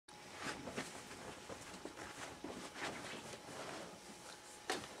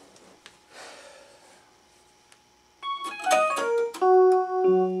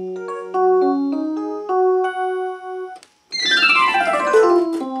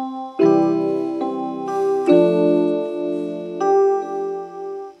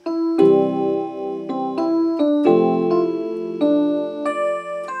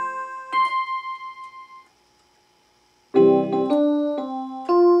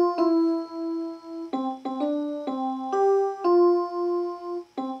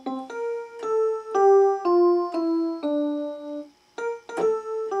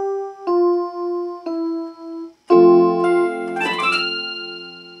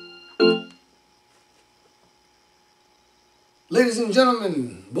Ladies and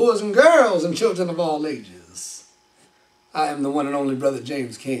gentlemen, boys and girls, and children of all ages, I am the one and only Brother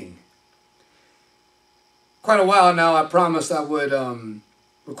James King. Quite a while now, I promised I would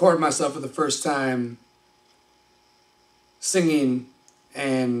record myself for the first time singing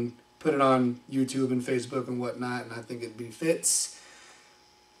and put it on YouTube and Facebook and whatnot, and I think it befits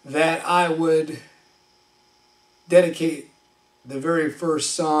that I would dedicate the very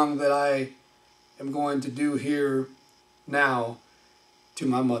first song that I am going to do here now to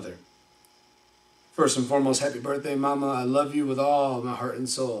my mother. First and foremost, happy birthday, Mama. I love you with all my heart and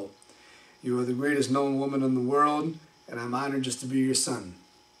soul. You are the greatest known woman in the world, and I'm honored just to be your son.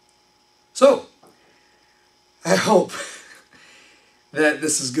 So, I hope that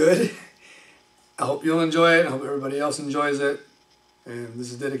this is good. I hope you'll enjoy it. I hope everybody else enjoys it. And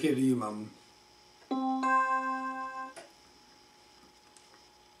this is dedicated to you, Mama.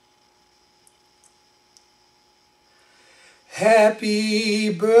 Happy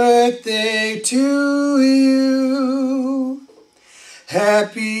birthday to you.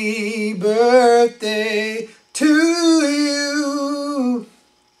 Happy birthday to you.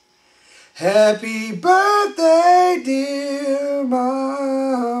 Happy birthday, dear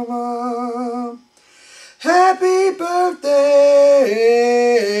Mama. Happy birthday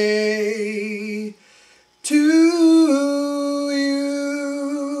to you.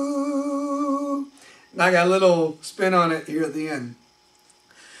 And I got a little spin on it here at the end.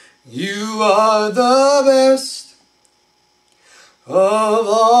 You are the best of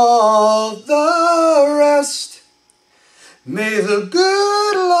all the rest. May the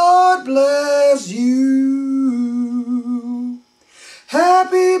good Lord bless you.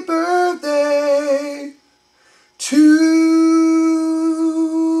 Happy birthday to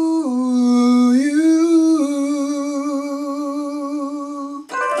you.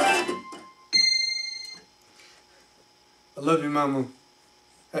 I love you, Mama.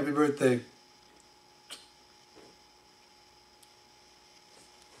 Happy birthday.